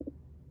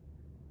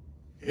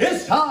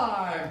It's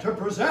time to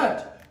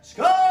present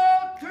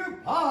Scott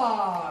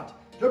duPont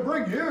to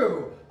bring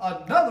you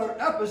another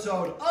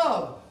episode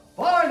of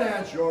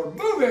Finance Your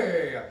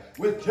Movie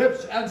with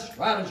tips and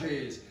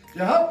strategies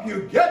to help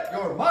you get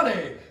your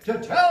money to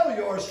tell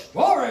your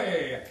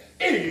story.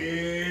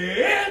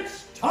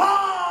 It's time!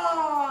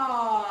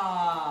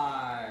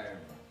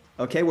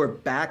 Okay, we're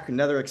back.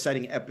 Another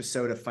exciting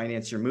episode of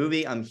Finance Your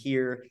Movie. I'm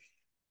here,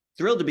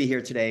 thrilled to be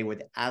here today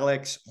with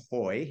Alex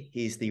Haughey.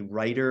 He's the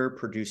writer,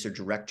 producer,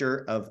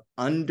 director of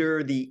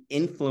Under the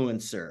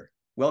Influencer.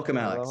 Welcome,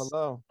 Alex.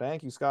 Hello.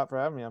 Thank you, Scott, for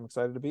having me. I'm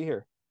excited to be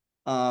here.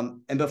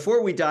 And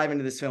before we dive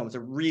into this film, it's a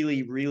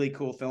really, really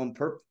cool film.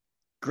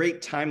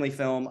 Great, timely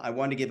film. I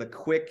want to give a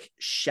quick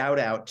shout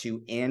out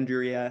to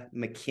Andrea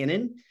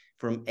McKinnon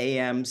from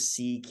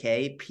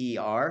AMCK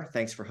PR.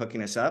 Thanks for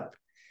hooking us up.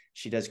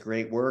 She does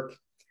great work.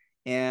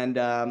 And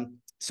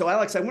so,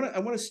 Alex, I want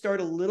to start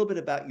a little bit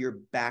about your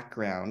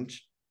background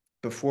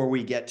before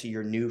we get to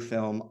your new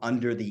film,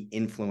 Under the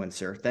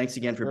Influencer. Thanks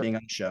again for being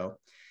on the show.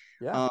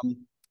 Yeah.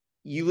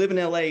 You live in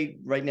LA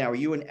right now. Are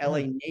you an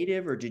LA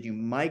native, or did you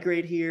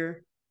migrate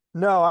here?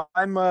 No,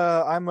 I'm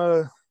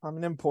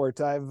an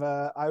import.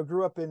 I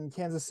grew up in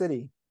Kansas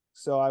City,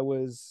 so I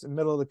was in the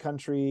middle of the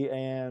country,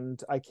 and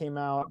I came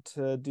out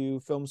to do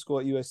film school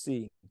at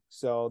USC.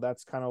 So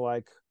that's kind of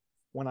like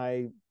when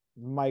I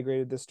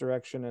migrated this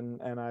direction,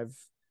 and I've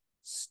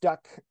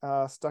stuck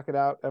it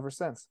out ever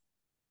since.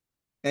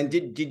 And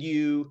did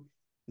you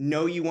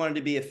know you wanted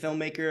to be a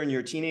filmmaker in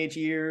your teenage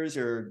years,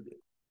 or?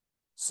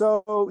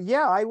 So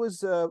yeah, I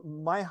was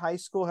my high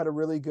school had a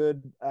really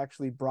good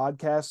actually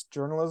broadcast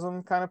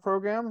journalism kind of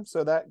program,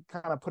 so that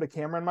kind of put a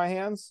camera in my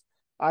hands.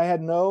 I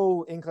had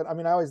no inkling. I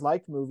mean, I always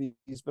liked movies,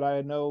 but I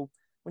had no.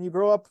 When you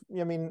grow up,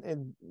 I mean,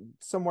 in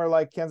somewhere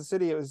like Kansas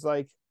City, it was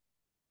like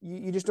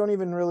you just don't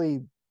even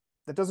really.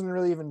 That doesn't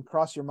really even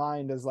cross your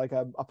mind as like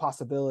a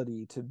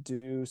possibility to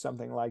do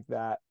something like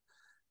that.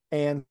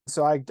 And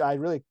so I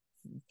really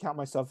count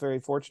myself very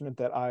fortunate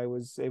that I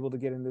was able to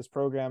get in this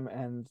program,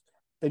 and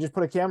they just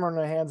put a camera in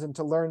my hands, and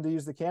to learn to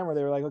use the camera,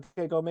 they were like,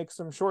 okay, go make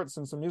some shorts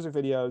and some music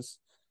videos.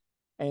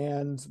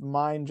 And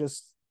mine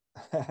just,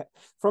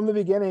 from the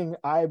beginning,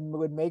 I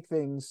would make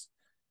things,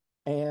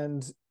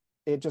 and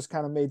it just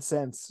kind of made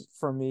sense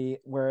for me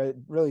where it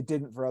really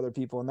didn't for other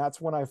people. And that's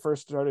when I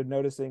first started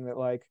noticing that,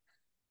 like,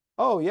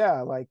 oh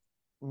yeah, like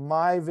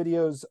my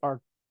videos are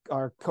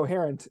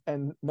coherent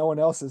and no one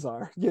else's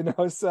are,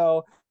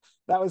 so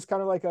that was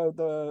kind of like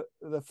the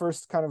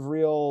first kind of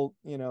real,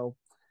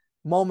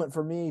 moment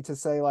for me to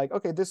say, like,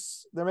 okay,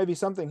 there may be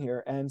something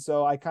here. And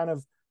so I kind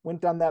of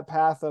went down that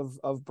path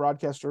of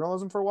broadcast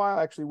journalism for a while.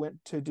 I actually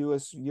went to do a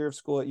year of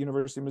school at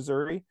University of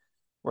Missouri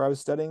where I was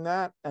studying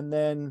that. And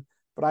then,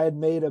 but I had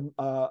made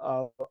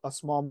a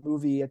small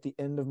movie at the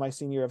end of my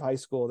senior year of high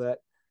school that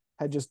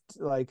had just,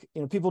 like,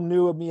 people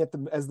knew of me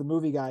as the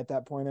movie guy at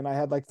that point, and I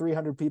had like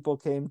 300 people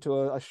came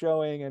to a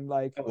showing, and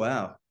like, Oh,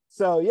 wow.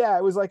 So yeah,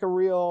 it was like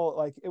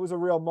it was a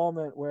real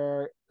moment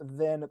where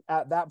then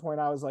at that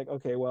point I was like,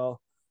 okay, well,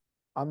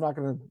 I'm not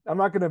gonna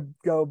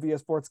go be a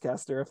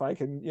sportscaster if I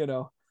can,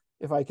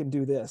 if I can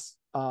do this.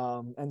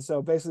 And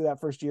so basically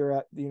that first year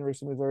at the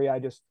University of Missouri, I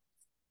just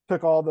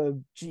took all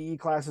the GE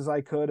classes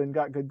I could and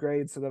got good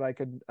grades so that I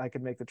could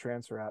make the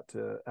transfer out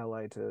to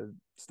LA to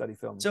study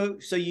film.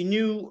 So you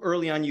knew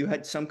early on you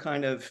had some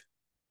kind of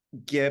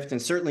gift,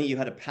 and certainly you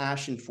had a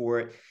passion for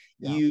it.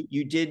 Yeah.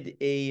 You did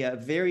a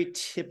very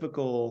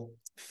typical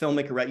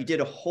filmmaker route. You did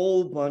a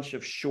whole bunch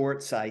of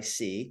shorts, I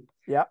see.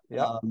 Yeah.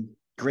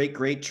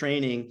 Great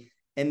training.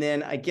 And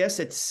then I guess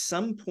at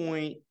some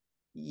point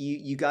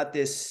you got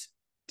this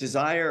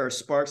desire or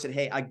sparks that,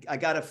 hey, I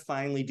got to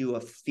finally do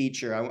a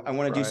feature. I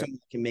want to do something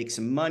that can make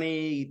some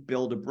money,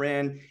 build a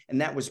brand.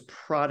 And that was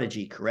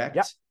Prodigy, correct?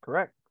 Yeah,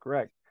 correct.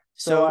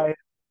 So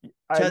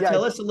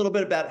tell us a little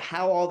bit about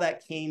how all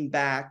that came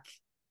back,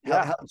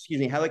 how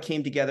it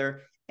came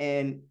together,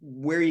 and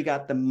where you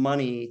got the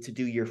money to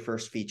do your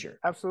first feature.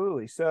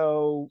 Absolutely.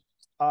 So,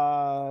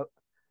 I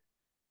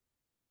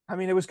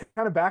mean, it was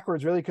kind of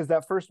backwards, really, because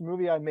that first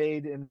movie I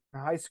made in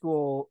high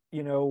school,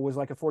 was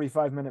like a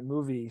 45-minute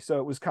movie. So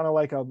it was kind of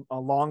like a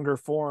longer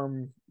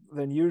form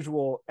than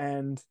usual.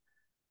 And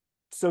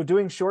so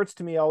doing shorts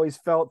to me always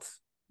felt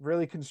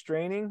really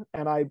constraining.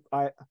 And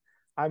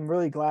I'm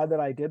really glad that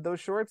I did those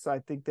shorts. I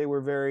think they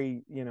were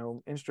very,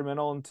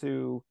 instrumental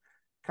into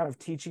kind of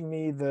teaching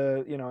me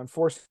and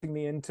forcing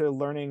me into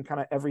learning kind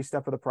of every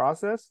step of the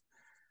process.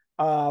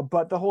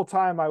 But the whole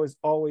time I was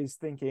always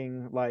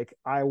thinking, like,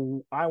 I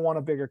want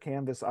a bigger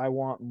canvas. I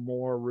want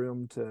more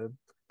room to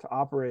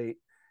operate.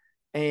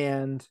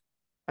 And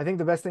I think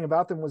the best thing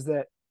about them was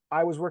that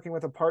I was working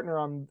with a partner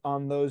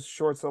on those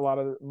shorts,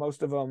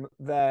 most of them,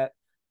 that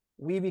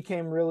we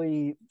became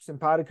really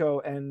simpatico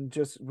and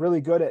just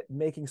really good at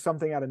making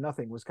something out of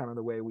nothing was kind of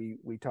the way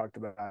we talked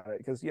about it.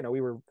 Because,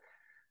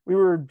 we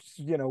were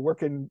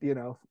working,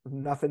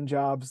 nothing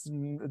jobs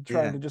and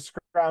trying to just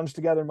scrounge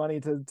together money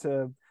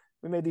to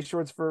we made these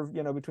shorts for,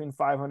 between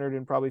 $500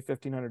 and probably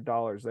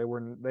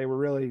 $1,500. They were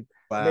really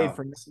made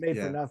for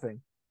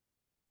nothing.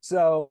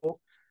 So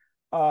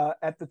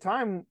at the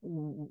time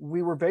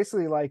we were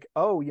basically like,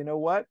 oh, you know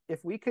what?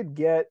 If we could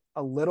get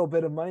a little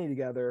bit of money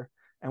together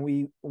and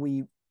we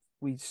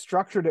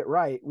structured it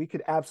right, we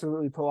could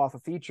absolutely pull off a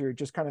feature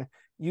just kind of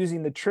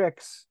using the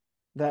tricks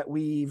that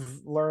we've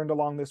learned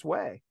along this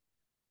way.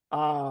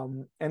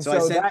 And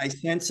so I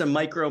sent some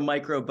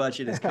micro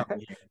budget is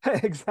coming here.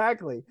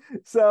 Exactly.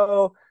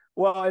 So,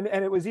 well, and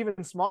it was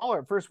even smaller.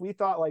 At first we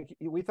thought,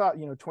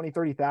 you know, 20,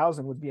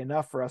 30,000 would be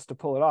enough for us to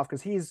pull it off,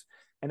 because he's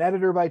an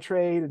editor by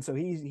trade. And so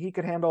he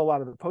could handle a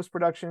lot of the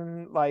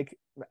post-production like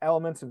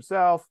elements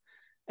himself.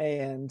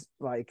 And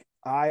like,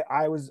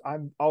 I've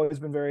always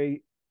been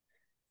very,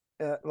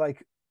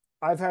 like,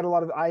 I've had a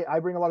lot of, I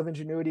bring a lot of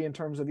ingenuity in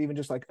terms of even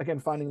just like, again,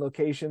 finding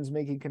locations,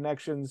 making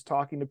connections,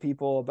 talking to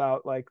people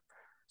about like,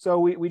 so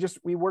we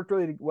worked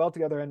really well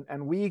together,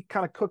 and we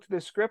kind of cooked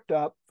this script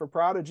up for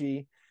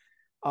Prodigy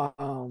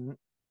a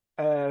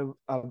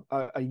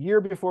year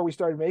before we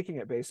started making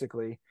it,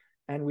 basically.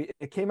 And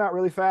it came out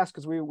really fast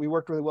because we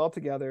worked really well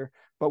together.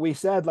 But we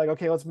said like,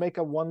 okay, let's make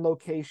a one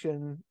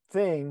location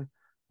thing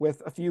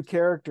with a few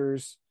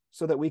characters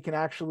so that we can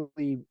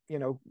actually, you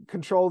know,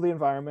 control the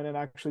environment and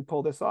actually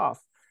pull this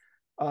off.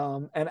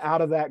 And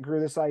out of that grew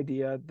this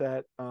idea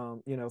that,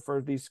 you know,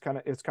 for these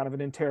it's kind of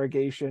an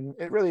interrogation.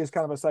 It really is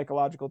kind of a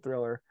psychological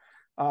thriller.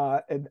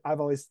 And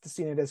I've always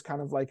seen it as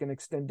kind of like an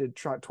extended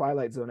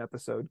Twilight Zone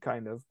episode,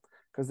 kind of,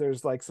 because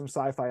there's like some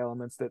sci-fi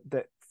elements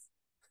that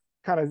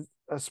kind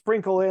of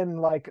sprinkle in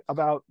like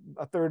about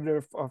a third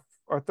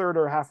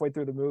or halfway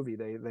through the movie.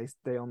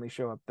 They only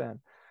show up then.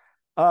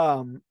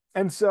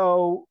 And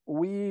so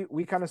we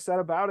kind of set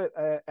about it.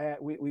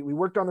 We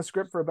worked on the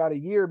script for about a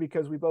year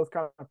because we both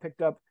kind of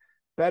picked up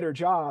better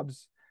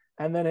jobs,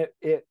 and then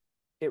it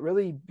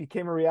really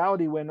became a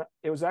reality when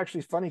it was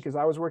actually funny, because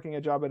I was working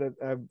a job at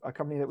a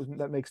company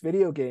that makes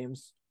video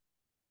games,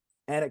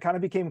 and it kind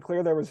of became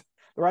clear the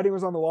writing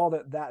was on the wall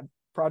that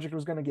project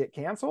was going to get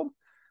canceled.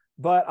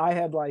 But I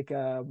had like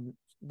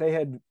they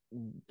had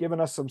given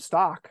us some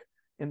stock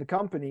in the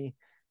company,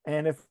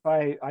 and if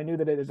I knew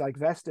that it had like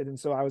vested, and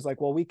so I was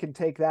like, well, we can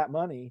take that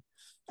money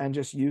and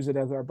just use it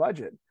as our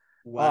budget.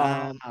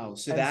 Wow.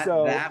 So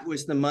that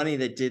was the money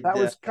that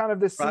was kind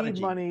of the Prodigy.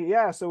 seed money.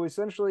 Yeah. So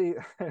essentially,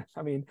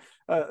 I mean,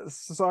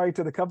 sorry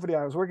to the company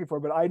I was working for,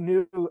 but I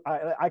knew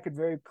I could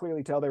very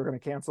clearly tell they were going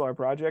to cancel our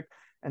project.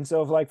 And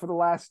so like for the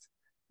last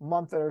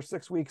month or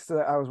 6 weeks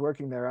that I was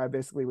working there, I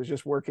basically was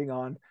just working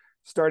on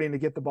starting to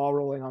get the ball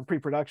rolling on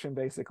pre-production.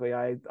 Basically,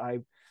 I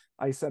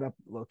set up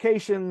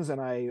locations, and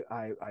I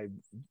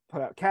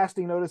put out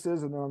casting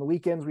notices, and then on the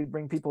weekends we'd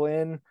bring people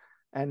in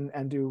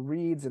and do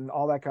reads and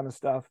all that kind of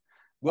stuff.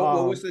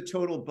 What was the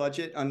total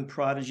budget on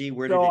Prodigy?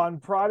 On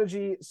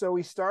Prodigy, so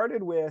we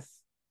started with,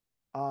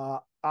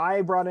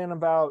 I brought in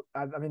about,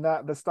 I mean,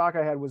 that the stock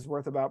I had was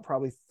worth about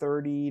probably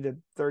 30 to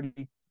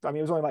 30. I mean,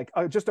 it was only like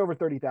just over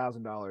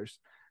 $30,000.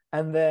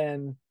 And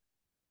then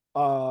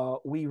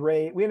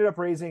we ended up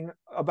raising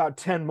about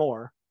 10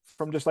 more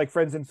from just like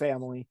friends and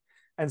family.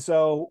 And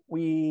so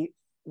we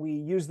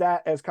used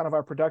that as kind of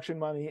our production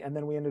money. And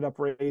then we ended up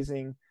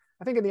raising,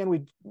 I think in the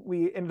end,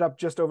 we ended up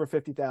just over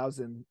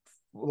 50,000.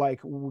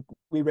 Like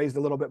we raised a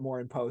little bit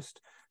more in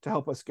post to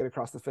help us get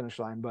across the finish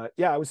line. But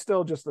yeah, it was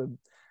still just a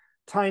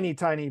tiny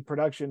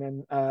production.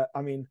 And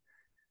I mean,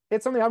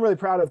 it's something I'm really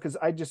proud of, because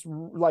I just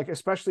like,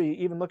 especially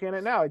even looking at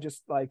it now, I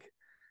just like,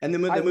 and the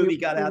movie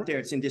got out there.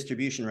 It's in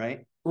distribution,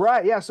 right?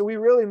 Right. Yeah. So we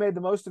really made the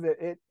most of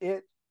it.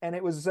 And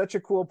it was such a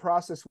cool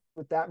process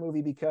with that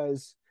movie,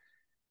 because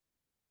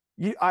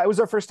it was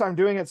our first time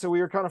doing it, so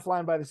we were kind of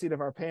flying by the seat of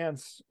our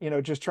pants, you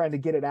know, just trying to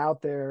get it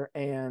out there.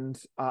 And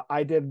I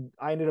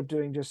ended up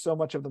doing just so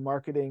much of the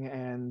marketing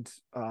and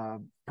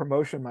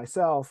promotion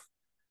myself,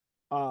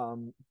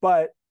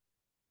 but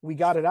we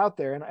got it out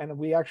there, and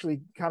we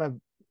actually kind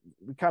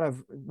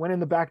of went in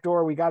the back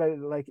door. We got it,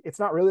 like, it's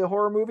not really a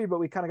horror movie, but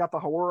we kind of got the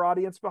horror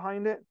audience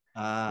behind it.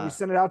 We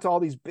sent it out to all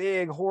these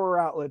big horror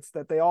outlets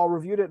that they all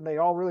reviewed it, and they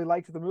all really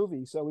liked the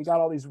movie. So we got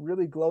all these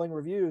really glowing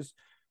reviews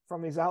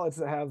from these outlets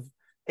that have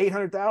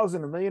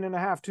 800,000, 1.5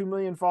 million, 2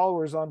 million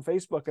followers on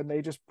Facebook, and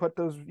they just put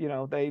those, you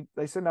know, they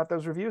send out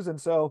those reviews. And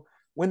so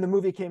when the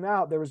movie came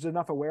out, there was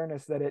enough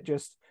awareness that it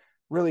just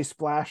really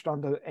splashed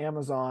onto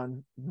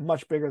Amazon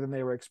much bigger than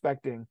they were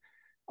expecting.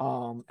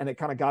 And it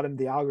kind of got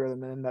into the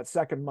algorithm. And in that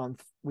second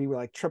month, we were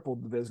like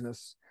tripled the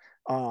business.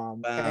 Wow.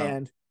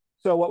 And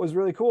so what was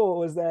really cool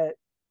was that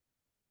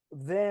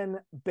then,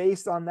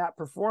 based on that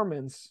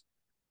performance,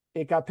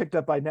 it got picked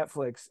up by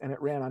Netflix, and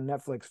it ran on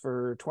Netflix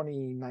for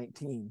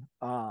 2019,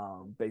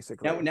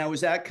 basically. Now,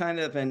 was that kind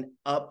of an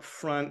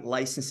upfront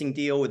licensing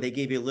deal where they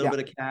gave you a little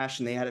bit of cash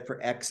and they had it for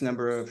X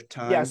number of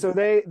times? Yeah, so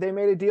they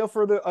made a deal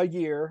for a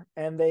year,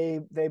 and they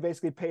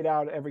basically paid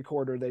out every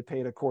quarter. They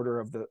paid a quarter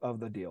of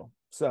the deal.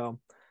 So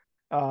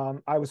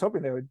I was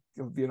hoping they would,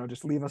 you know,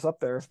 just leave us up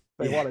there if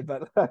they wanted,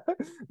 but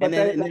and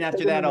then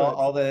after that,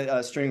 all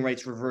the streaming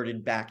rights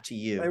reverted back to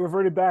you. They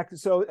reverted back.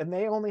 So, and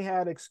they only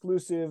had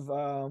exclusive.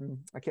 I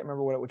can't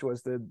remember which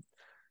was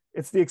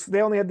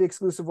they only had the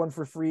exclusive one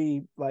for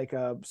free, like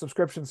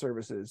subscription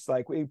services.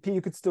 Like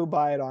you could still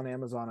buy it on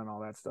Amazon and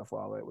all that stuff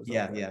while it was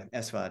SVOD.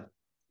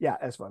 Yeah,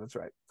 SVOD, that's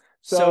right.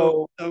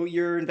 So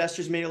your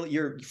investors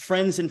your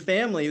friends and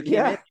family who came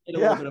in made a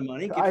little bit of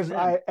money.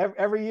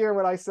 Every year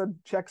when I send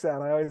checks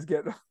out, I always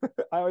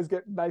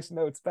get nice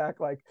notes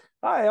back like,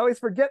 I always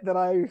forget that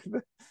I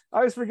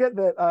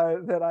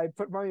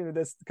put money into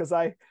this, because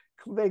they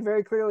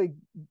very clearly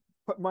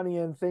put money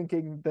in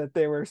thinking that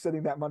they were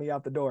sending that money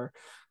out the door.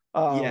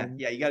 You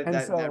got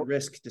that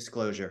risk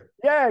disclosure.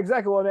 Yeah,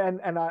 exactly. Well,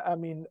 and I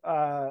mean,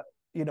 I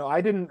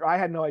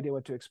had no idea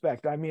what to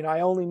expect. I mean,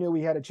 I only knew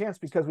we had a chance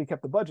because we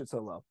kept the budget so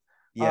low.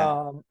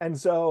 Yeah. And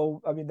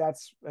so, I mean,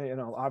 that's,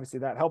 obviously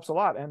that helps a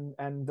lot.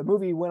 And the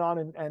movie went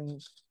on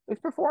and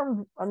it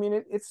performed. I mean,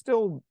 it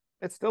still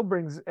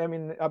brings, I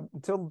mean,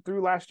 until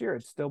through last year,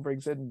 it still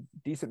brings in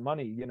decent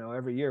money,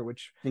 every year,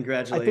 which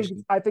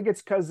congratulations. I think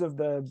it's because of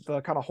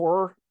the kind of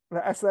horror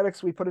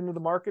aesthetics we put into the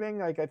marketing.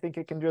 Like, I think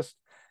it can just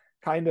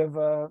kind of,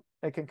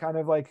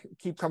 like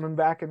keep coming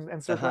back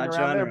and circling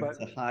around there. But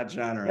it's a hot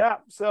genre. Yeah.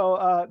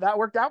 So that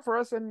worked out for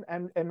us. And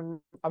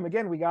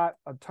again, we got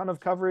a ton of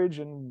coverage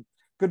and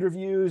good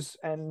reviews,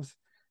 and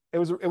it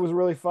was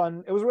really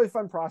fun. It was a really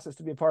fun process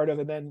to be a part of.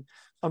 And then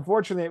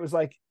unfortunately it was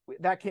like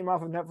that came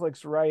off of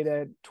Netflix right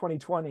at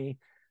 2020.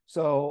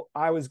 So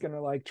I was going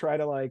to like try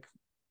to like,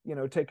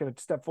 take a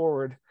step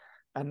forward,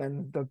 and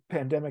then the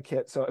pandemic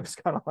hit. So it was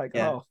kind of like,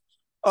 no.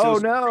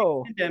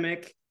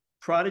 Pandemic.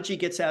 Prodigy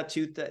gets out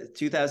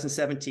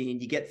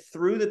 2017. You get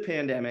through the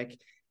pandemic,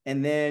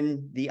 and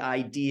then the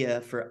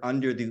idea for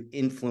Under the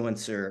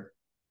Influencer.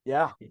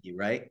 Yeah.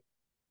 Right.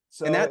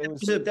 So and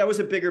that was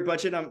a bigger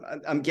budget.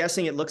 I'm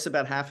guessing it looks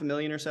about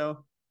 $500,000 or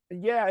so.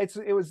 Yeah,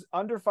 it was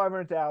under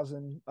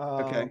 500,000.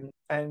 Okay.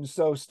 And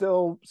so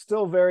still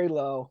very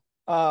low.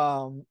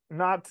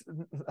 Not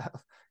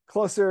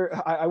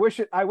closer. I wish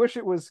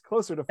it was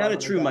closer to 500,000. Not a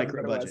true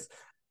micro budget.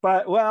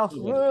 But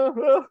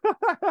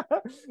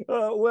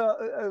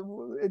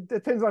it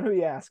depends on who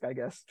you ask, I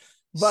guess.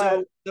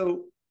 But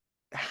so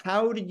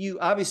how did you,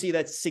 obviously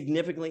that's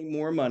significantly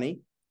more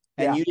money,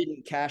 and you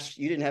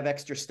didn't have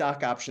extra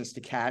stock options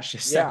to cash a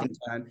second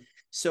time.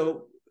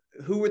 So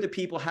who were the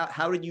people,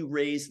 how did you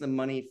raise the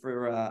money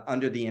for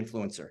Under the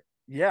Influencer?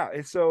 Yeah.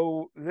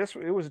 So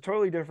it was a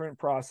totally different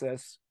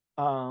process.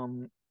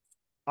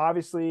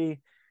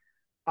 Obviously,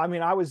 I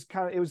mean, it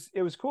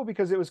was cool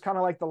because it was kind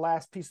of like the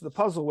last piece of the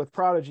puzzle with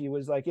Prodigy.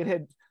 Was like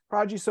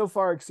Prodigy so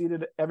far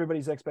exceeded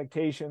everybody's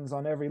expectations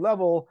on every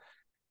level,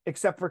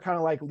 except for kind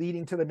of like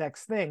leading to the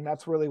next thing.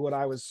 That's really what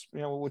I was,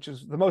 which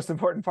is the most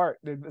important part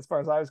as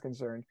far as I was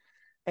concerned.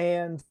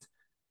 And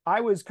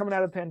I was coming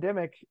out of the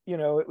pandemic,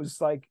 it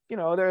was like,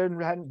 there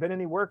hadn't been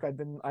any work.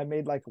 I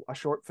made like a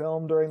short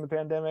film during the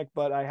pandemic,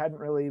 but I hadn't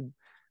really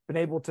been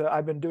able to,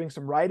 I've been doing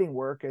some writing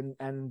work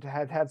and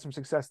had some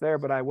success there,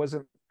 but I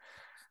wasn't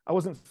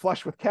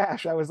flush with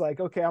cash. I was like,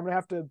 okay, I'm gonna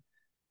have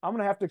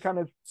to kind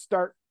of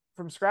start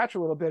from scratch a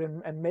little bit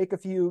and make a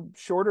few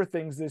shorter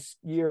things this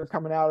year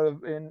coming out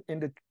of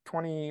into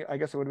 20, I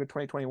guess it would have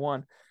been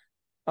 2021.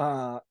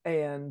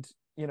 And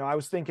I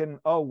was thinking,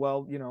 oh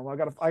well,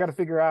 I gotta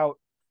figure out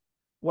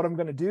what I'm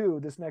gonna do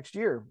this next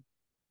year.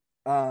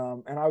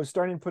 And I was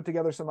starting to put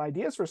together some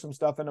ideas for some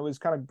stuff, and it was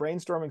kind of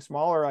brainstorming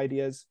smaller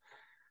ideas.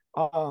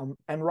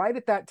 And right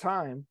at that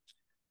time,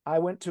 I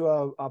went to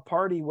a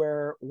party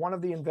where one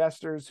of the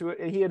investors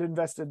he had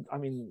invested, I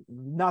mean,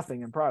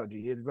 nothing in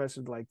Prodigy. He had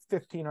invested like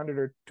 $1,500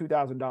 or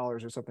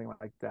 $2,000 or something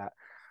like that.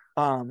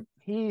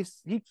 He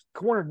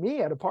cornered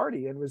me at a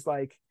party and was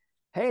like,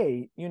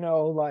 hey,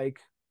 like,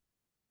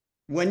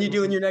 when you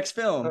doing your next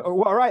film?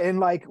 Well, right. And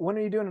like, when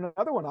are you doing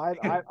another one?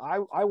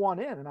 I want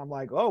in. And I'm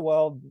like, oh,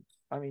 well,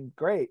 I mean,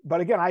 great.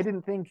 But again, I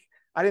didn't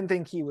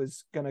think he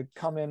was going to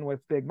come in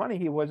with big money.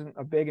 He wasn't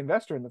a big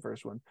investor in the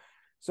first one.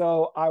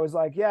 So I was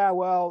like, yeah,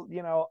 well,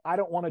 I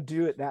don't want to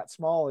do it that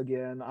small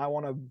again. I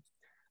want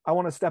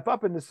to step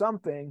up into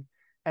something.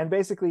 And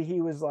basically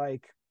he was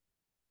like,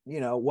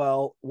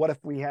 well, what if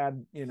we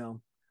had,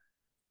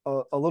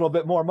 a little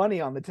bit more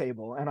money on the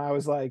table? And I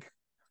was like,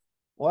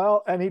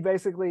 well, and he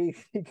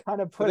kind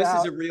of put this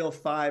is a real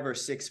 5 or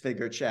 6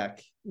 figure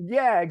check.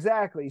 Yeah,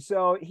 exactly.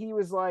 So he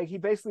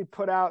basically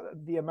put out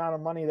the amount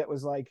of money that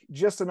was like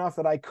just enough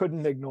that I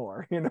couldn't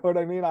ignore. You know what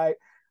I mean?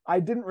 I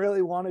didn't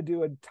really want to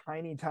do a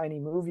tiny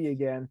movie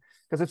again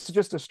because it's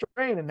just a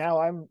strain. And now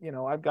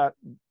I've got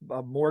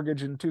a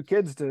mortgage and 2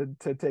 kids to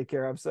take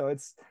care of. So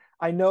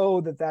I know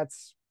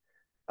that's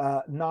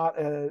not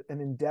an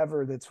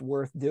endeavor that's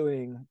worth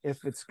doing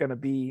if it's going to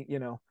be, if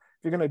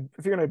you're going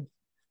to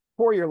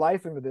pour your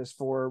life into this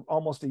for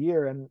almost a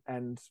year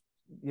and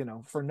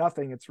for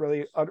nothing, it's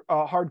really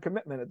a hard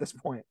commitment at this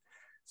point.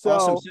 So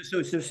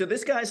awesome. So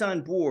this guy's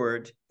on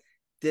board.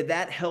 Did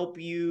that help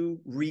you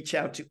reach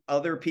out to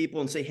other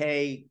people and say,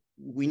 hey,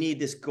 we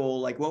need this goal?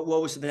 Like what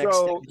was the next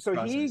step?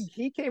 So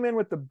he came in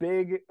with a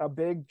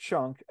big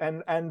chunk,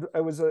 and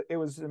it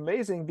was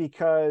amazing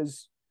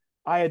because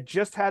I had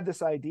just had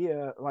this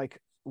idea like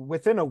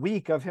within a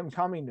week of him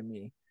coming to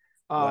me.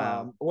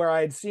 Wow. where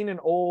I had seen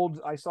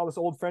I saw this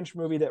old French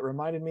movie that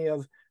reminded me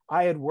of,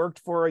 I had worked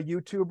for a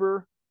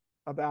YouTuber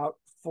about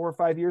 4 or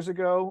 5 years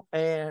ago,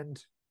 and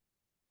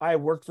I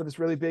worked for this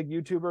really big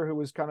YouTuber who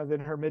was kind of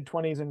in her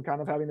mid-20s and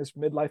kind of having this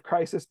midlife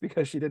crisis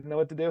because she didn't know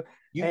what to do.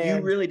 You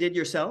And really did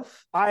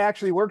yourself? I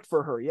actually worked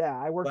for her. Yeah,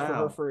 I worked for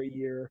her Wow. for a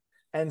year.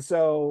 And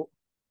so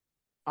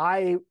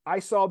I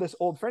saw this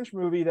old French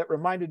movie that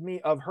reminded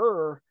me of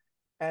her,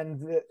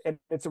 and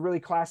it's a really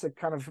classic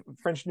kind of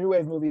French New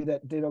Wave movie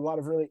that did a lot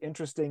of really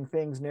interesting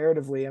things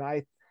narratively.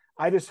 And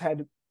I just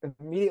had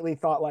immediately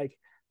thought like,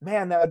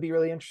 man, that would be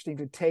really interesting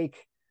to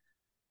take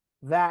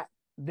that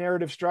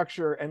narrative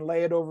structure and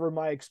lay it over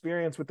my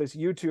experience with this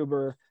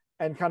YouTuber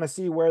and kind of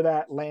see where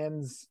that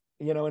lands,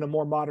 in a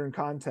more modern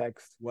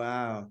context.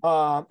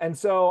 Wow. And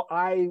so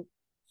I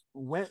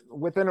went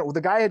within it.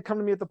 The guy had come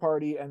to me at the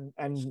party and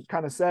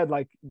kind of said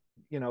like,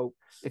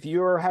 if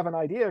you have an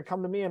idea,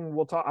 come to me and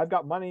we'll talk. I've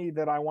got money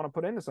that I want to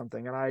put into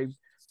something. And I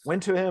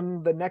went to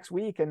him the next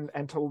week and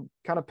to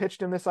kind of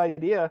pitched him this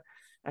idea,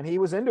 and he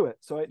was into it.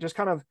 So it just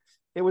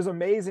it was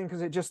amazing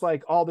because it just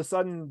like all of a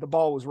sudden the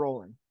ball was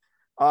rolling.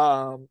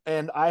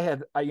 And I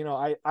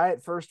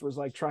at first was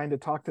like trying to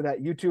talk to that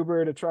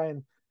YouTuber to try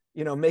and,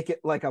 make it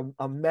like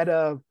a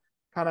meta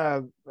kind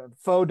of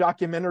faux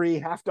documentary,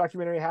 half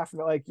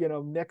like,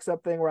 mix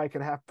up thing where I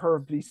could have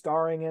Perv be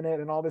starring in it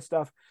and all this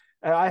stuff.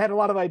 And I had a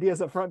lot of ideas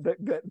up front that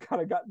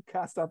kind of got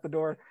cast out the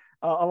door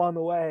along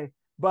the way.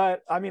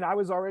 But I mean, I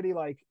was already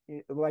like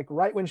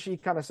right when she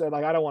kind of said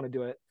like, I don't want to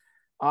do it,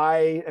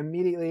 I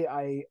immediately,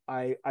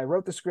 I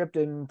wrote the script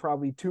in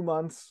probably 2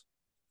 months.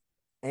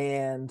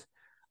 And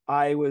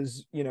I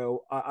was,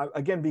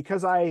 again,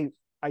 because I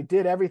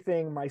did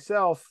everything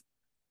myself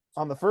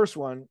on the first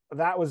one,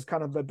 that was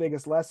kind of the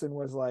biggest lesson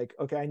was like,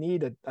 okay, I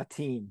need a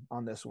team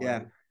on this one.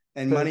 Yeah.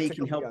 And money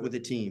can help with a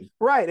team.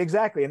 Right.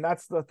 Exactly. And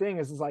that's the thing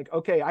is like,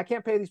 okay, I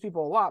can't pay these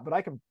people a lot, but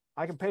I can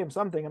pay them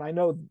something. And I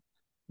know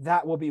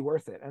that will be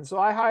worth it. And so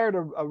I hired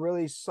a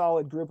really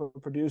solid group of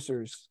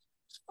producers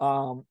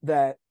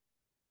that,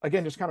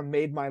 again, just kind of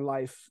made my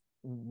life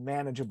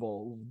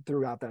manageable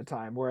throughout that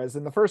time. Whereas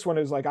in the first one,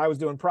 it was like I was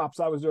doing props,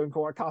 I was doing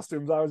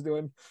costumes, I was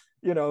doing,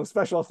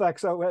 special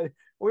effects. So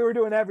we were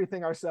doing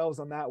everything ourselves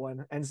on that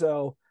one. And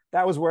so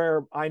that was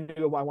where I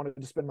knew I wanted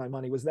to spend my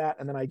money was that.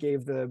 And then my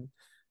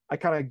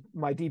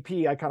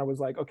DP, I kind of was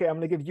like, okay, I'm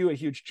going to give you a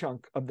huge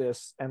chunk of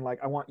this. And like,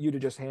 I want you to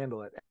just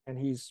handle it. And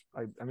he's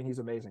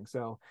amazing.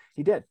 So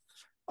he did.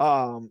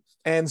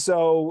 And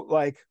so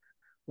like,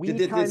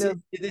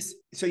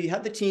 so you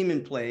had the team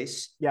in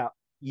place. Yeah.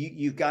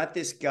 You got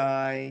this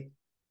guy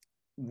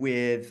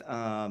with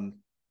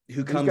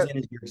who comes in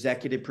as your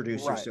executive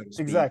producer, right, so to speak.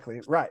 Exactly.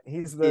 Right.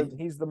 He's the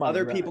money.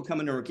 Other people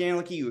coming to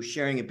organically, you were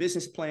sharing a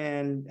business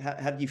plan.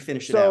 How did you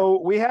finish it out?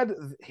 So we had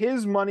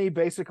his money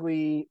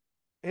basically,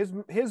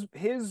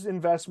 his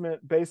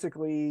investment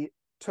basically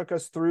took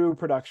us through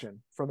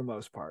production for the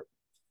most part.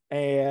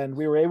 And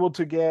we were able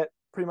to get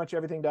pretty much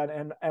everything done.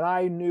 And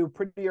I knew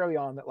pretty early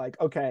on that like,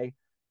 okay,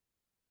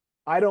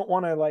 I don't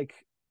want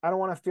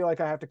to feel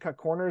like I have to cut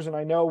corners. And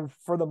I know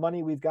for the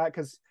money we've got,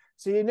 because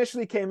he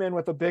initially came in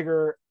with a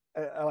bigger,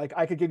 like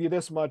I could give you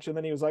this much. And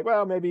then he was like,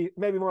 well, maybe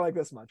more like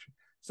this much.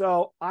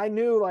 So I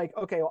knew like,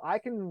 okay, well, I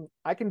can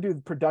do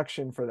the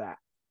production for that.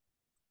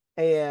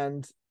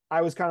 And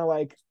I was kind of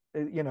like,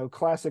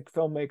 classic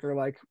filmmaker,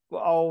 like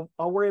I'll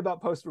worry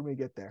about post when we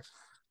get there.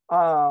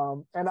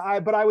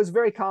 But I was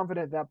very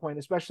confident at that point,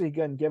 especially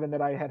again, given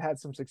that I had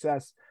some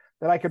success,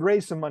 that I could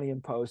raise some money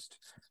in post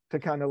to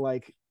kind of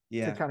like,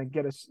 to kind of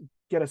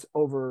get us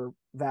over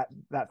that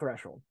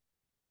threshold.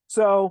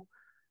 So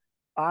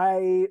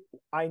I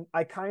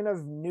kind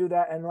of knew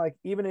that. And like,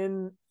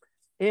 even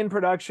in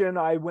production,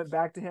 I went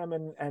back to him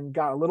and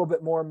got a little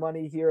bit more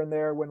money here and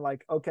there when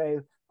like, okay,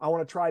 I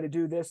want to try to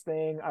do this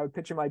thing. I would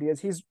pitch him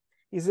ideas.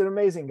 He's an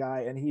amazing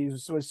guy. And he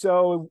was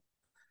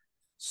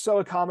so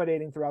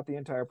accommodating throughout the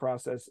entire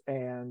process.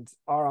 And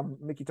Aram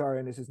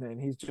Mikitarian is his name.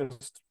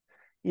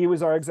 He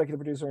was our executive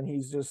producer, and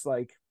he's just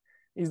like,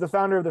 he's the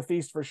founder of the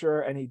feast for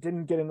sure. And he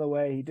didn't get in the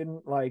way. He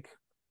didn't like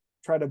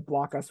try to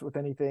block us with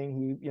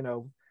anything. He,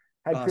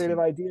 had awesome creative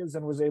ideas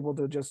and was able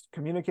to just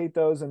communicate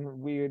those.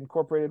 And we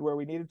incorporated where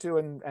we needed to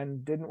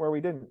and didn't where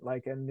we didn't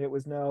like, and it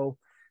was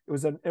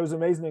an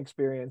amazing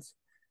experience.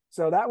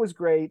 So that was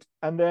great.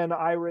 And then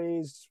I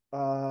raised,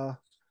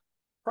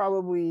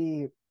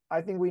 probably,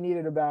 I think we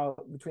needed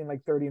about between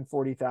like 30 and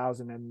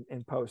 40,000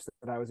 in post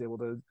that I was able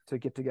to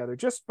get together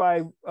just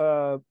by,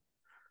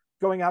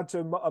 going out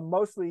to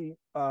mostly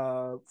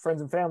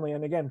friends and family,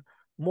 and again,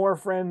 more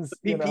friends.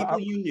 People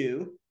you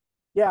knew.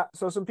 Yeah,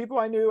 so some people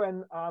I knew,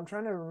 and I'm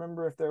trying to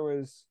remember if there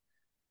was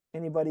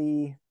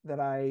anybody that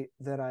I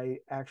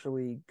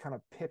actually kind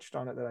of pitched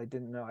on it that I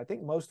didn't know. I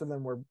think most of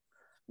them were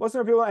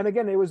people, and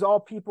again, it was all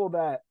people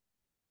that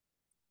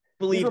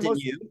believed in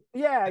you.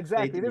 Yeah,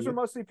 exactly. These were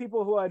mostly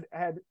people who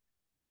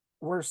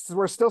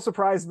were still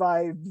surprised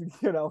by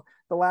the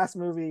last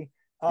movie.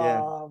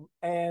 Yeah.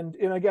 And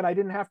again, I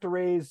didn't have to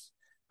raise.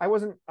 I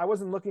wasn't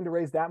looking to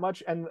raise that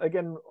much. And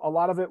again, a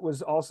lot of it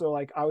was also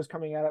like I was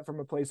coming at it from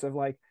a place of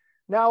like,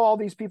 now all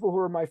these people who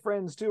are my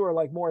friends too are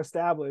like more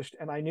established,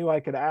 and I knew I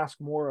could ask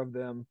more of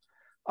them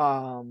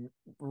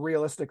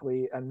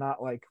realistically and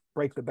not like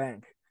break the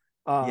bank.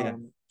 Yeah.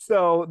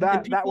 So And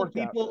that people worked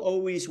out. people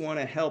always want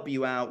to help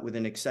you out with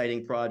an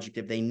exciting project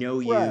if they know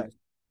you, Right.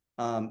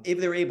 if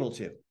they're able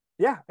to.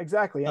 Yeah,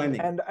 exactly. I And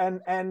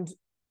mean,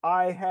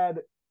 I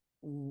had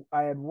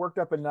worked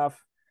up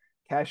enough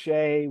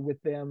cachet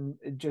with them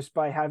just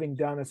by having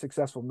done a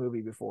successful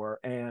movie before,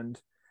 and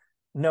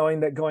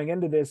knowing that going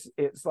into this,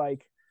 it's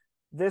like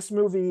this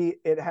movie,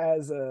 it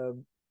has a,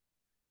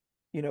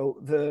 you know,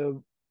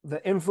 the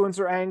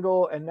influencer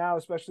angle, and now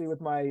especially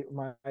with my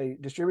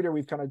distributor,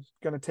 we've kind of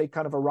going to take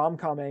kind of a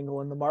rom-com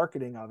angle in the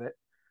marketing of it.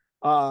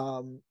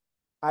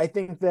 I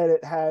think that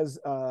it has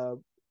a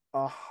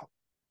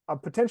a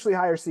potentially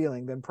higher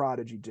ceiling than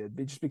Prodigy did,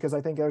 just because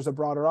I think there's a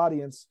broader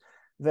audience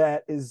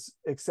that is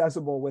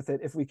accessible with it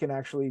if we can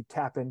actually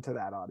tap into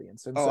that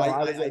audience. And oh, so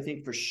I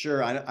think for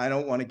sure. I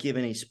don't want to give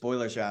any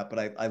spoilers out,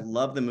 but I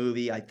love the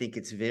movie. I think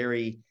it's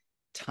very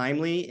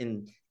timely,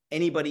 and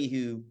anybody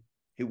who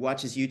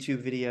watches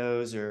YouTube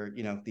videos or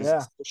these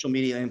yeah, social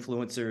media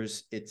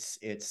influencers,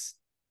 it's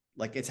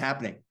like it's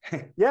happening.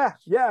 yeah,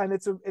 and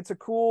it's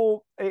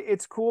cool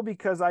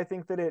because I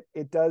think that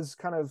it does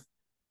kind of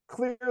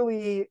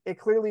clearly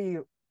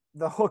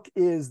the hook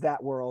is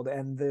that world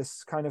and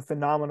this kind of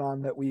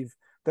phenomenon that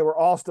we're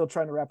all still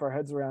trying to wrap our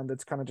heads around,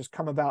 that's kind of just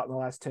come about in the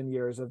last 10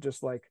 years of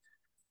just like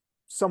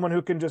someone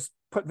who can just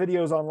put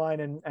videos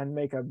online and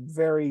make a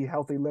very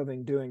healthy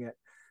living doing it,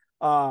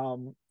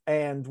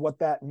 and what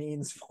that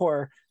means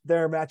for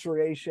their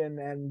maturation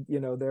and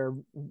their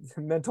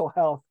mental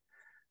health.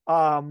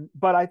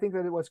 But I think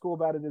that what's cool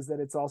about it is that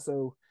it's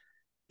also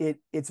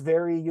it's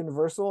very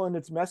universal in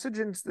its message,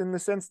 in the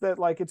sense that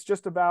like it's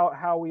just about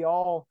how we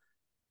all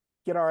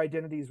get our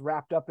identities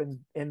wrapped up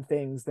in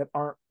things that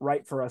aren't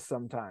right for us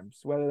sometimes,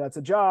 whether that's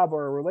a job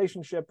or a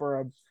relationship or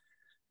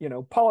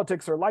a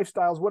politics or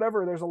lifestyles,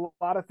 whatever. There's a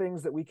lot of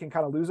things that we can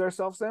kind of lose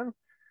ourselves in,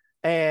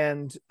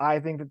 and I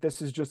think that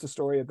this is just a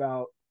story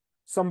about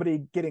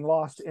somebody getting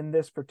lost in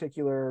this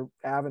particular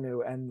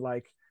avenue, and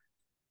like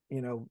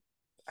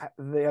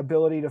the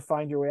ability to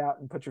find your way out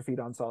and put your feet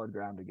on solid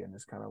ground again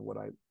is kind of what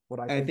I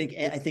And think.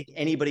 I think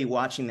anybody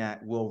watching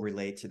that will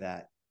relate to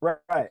that.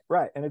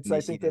 Right, and it's When they I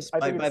see think that this.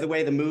 By the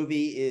way, the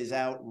movie is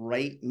out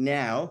right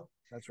now.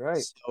 that's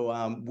right. So,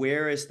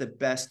 where is the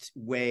best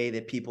way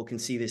that people can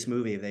see this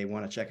movie if they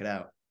want to check it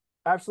out?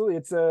 Absolutely,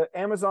 it's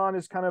Amazon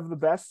is kind of the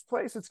best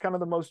place. It's kind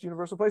of the most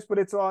universal place, but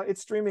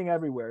it's streaming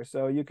everywhere,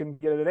 so you can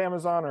get it at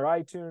Amazon or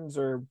iTunes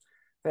or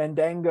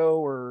Fandango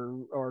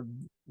or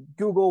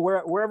Google,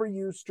 wherever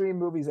you stream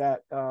movies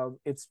at.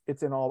 It's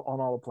in all on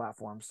all the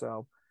platforms.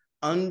 So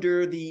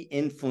Under the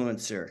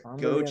Influencer. Under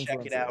the Go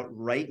check it Influencer. out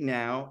right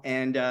now.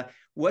 And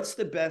what's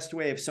the best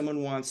way if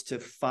someone wants to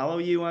follow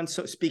you on?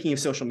 So speaking of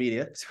social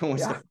media, someone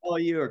wants Yeah. to follow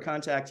you or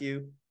contact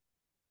you.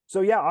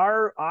 So yeah,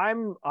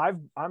 I'm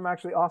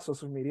actually off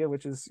social media,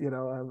 which is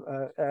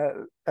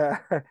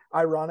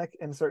ironic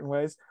in certain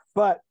ways.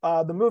 But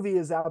the movie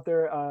is out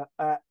there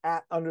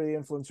at Under the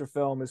Influencer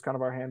Film is kind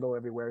of our handle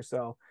everywhere.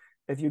 So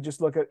if you just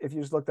look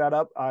that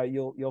up,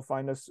 you'll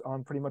find us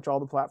on pretty much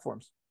all the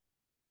platforms.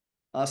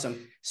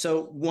 Awesome.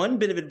 So one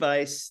bit of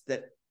advice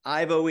that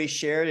I've always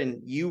shared,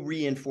 and you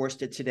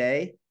reinforced it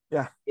today,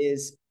 Yeah,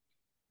 is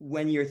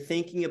when you're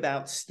thinking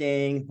about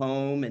staying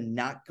home and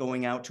not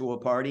going out to a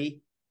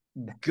party,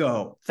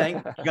 go.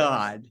 Thank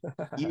God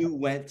you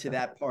went to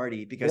that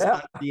party, because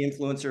yeah. the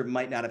Influencer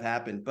might not have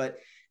happened. But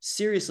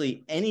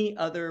seriously, any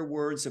other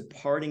words of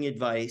parting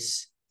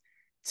advice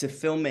to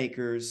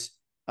filmmakers?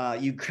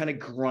 You kind of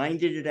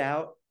grinded it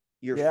out.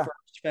 Your Yeah,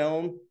 first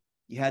film,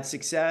 you had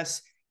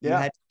success. You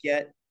yeah, had to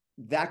get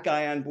that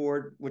guy on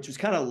board, which was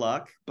kind of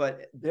luck,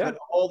 but yeah,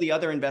 all the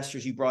other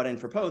investors you brought in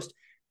for post.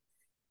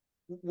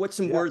 What's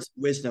some yeah. words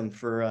of wisdom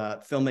for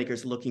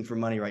filmmakers looking for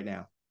money right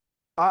now?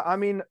 I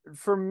mean,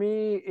 for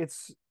me,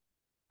 it's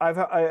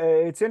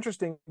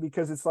interesting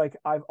because it's like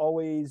I've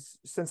always,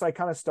 since I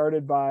kind of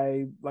started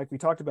by, like we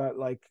talked about,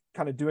 like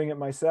kind of doing it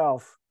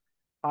myself,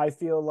 I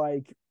feel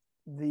like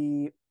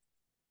the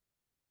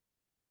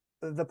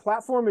the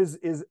platform is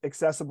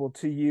accessible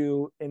to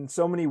you in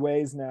so many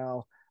ways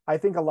now. I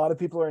think a lot of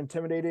people are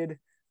intimidated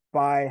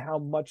by how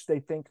much they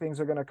think things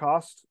are going to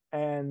cost,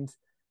 and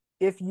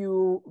if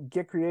you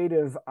get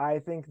creative, I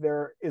think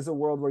there is a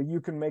world where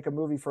you can make a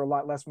movie for a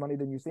lot less money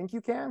than you think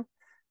you can.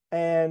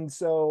 And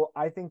so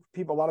I think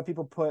a lot of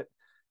people put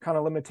kind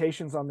of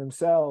limitations on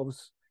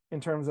themselves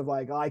in terms of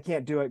like, oh, I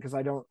can't do it because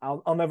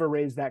I'll never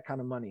raise that kind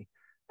of money.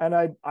 And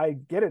I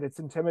get it. It's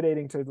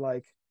intimidating to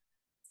like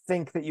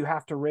think that you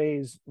have to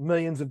raise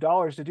millions of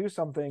dollars to do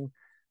something,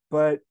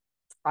 but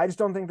I just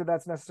don't think that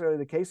that's necessarily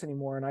the case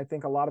anymore. And I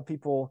think a lot of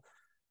people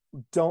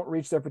don't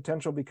reach their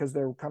potential because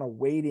they're kind of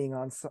waiting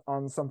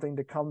on something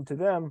to come to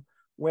them,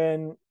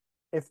 when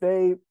if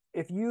they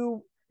if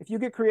you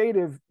get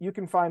creative, you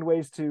can find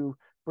ways to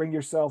bring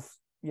yourself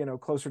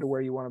closer to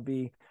where you want to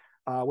be,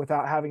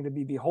 without having to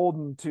be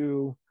beholden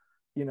to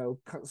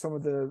some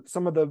of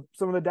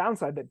the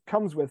downside that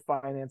comes with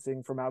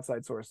financing from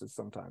outside sources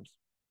sometimes.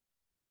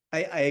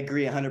 I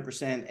agree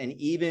 100%. And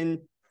even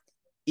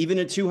a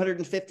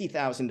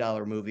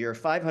 $250,000 movie or a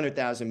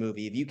 $500,000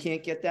 movie, if you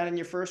can't get that in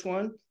your first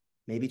one,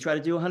 maybe try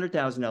to do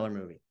 $100,000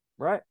 movie.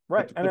 Right.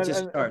 But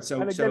just start.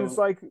 And again, it's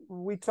like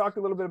we talked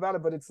a little bit about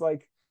it, but it's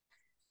like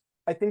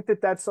I think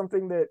that's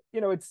something that,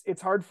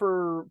 it's hard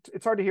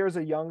to hear as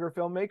a younger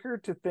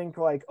filmmaker to think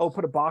like, oh,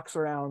 put a box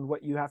around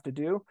what you have to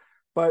do.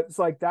 But it's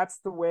like that's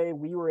the way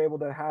we were able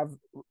to have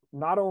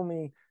not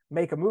only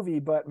make a movie,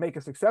 but make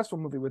a successful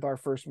movie with our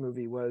first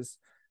movie, was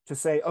to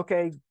say,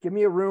 okay, give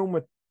me a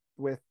room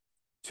with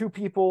two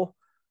people,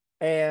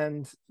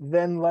 and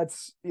then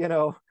let's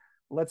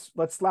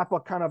slap a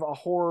kind of a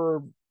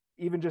horror,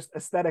 even just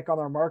aesthetic on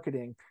our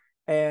marketing.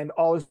 And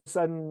all of a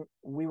sudden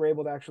we were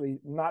able to actually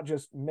not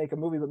just make a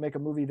movie, but make a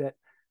movie that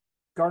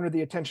garnered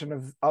the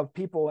attention of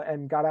people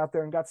and got out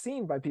there and got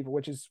seen by people,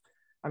 which is,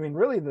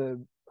 really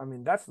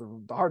that's the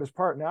hardest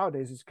part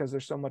nowadays, is because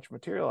there's so much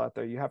material out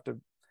there. You have to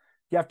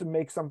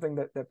make something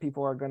that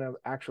people are going to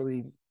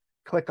actually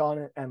click on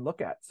it and look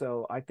at.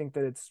 So I think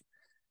that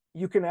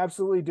you can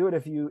absolutely do it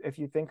if you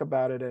think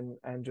about it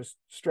and just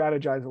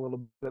strategize a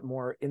little bit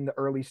more in the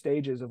early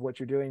stages of what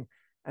you're doing,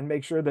 and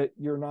make sure that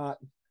you're not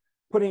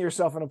putting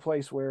yourself in a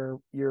place where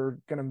you're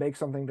going to make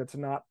something that's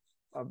not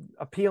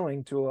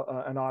appealing to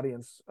an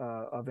audience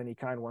of any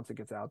kind once it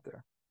gets out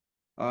there.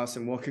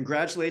 Awesome. Well,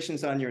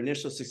 congratulations on your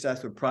initial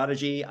success with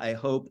Prodigy. I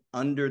hope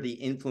Under the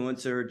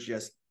Influencer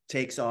just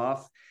takes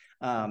off.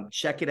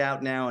 Check it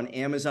out now on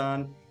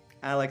Amazon.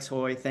 Alex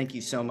Haughey, thank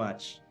you so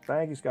much.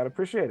 Thank you, Scott.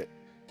 Appreciate it.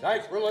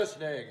 Thanks for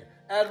listening.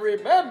 And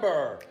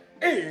remember,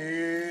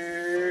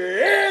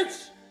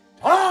 it's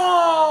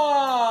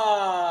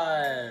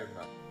time!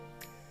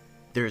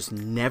 There's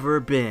never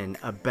been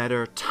a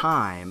better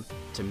time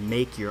to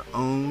make your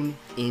own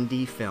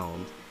indie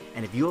film.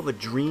 And if you have a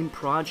dream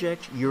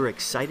project you're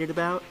excited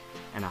about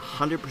and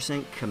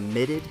 100%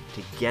 committed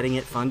to getting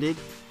it funded,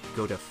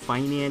 go to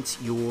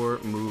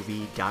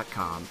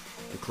financeyourmovie.com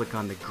and click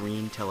on the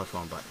green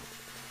telephone button.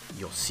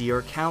 You'll see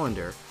our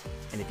calendar,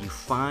 and if you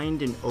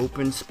find an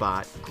open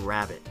spot,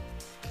 grab it.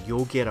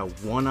 You'll get a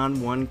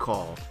one-on-one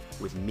call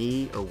with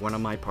me or one of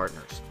my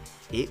partners.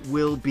 It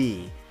will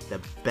be the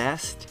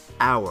best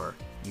hour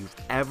you've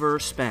ever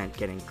spent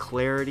getting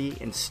clarity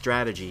and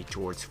strategy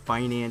towards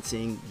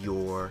financing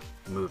your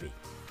movie.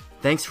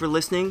 Thanks for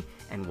listening,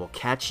 and we'll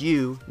catch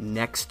you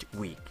next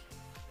week.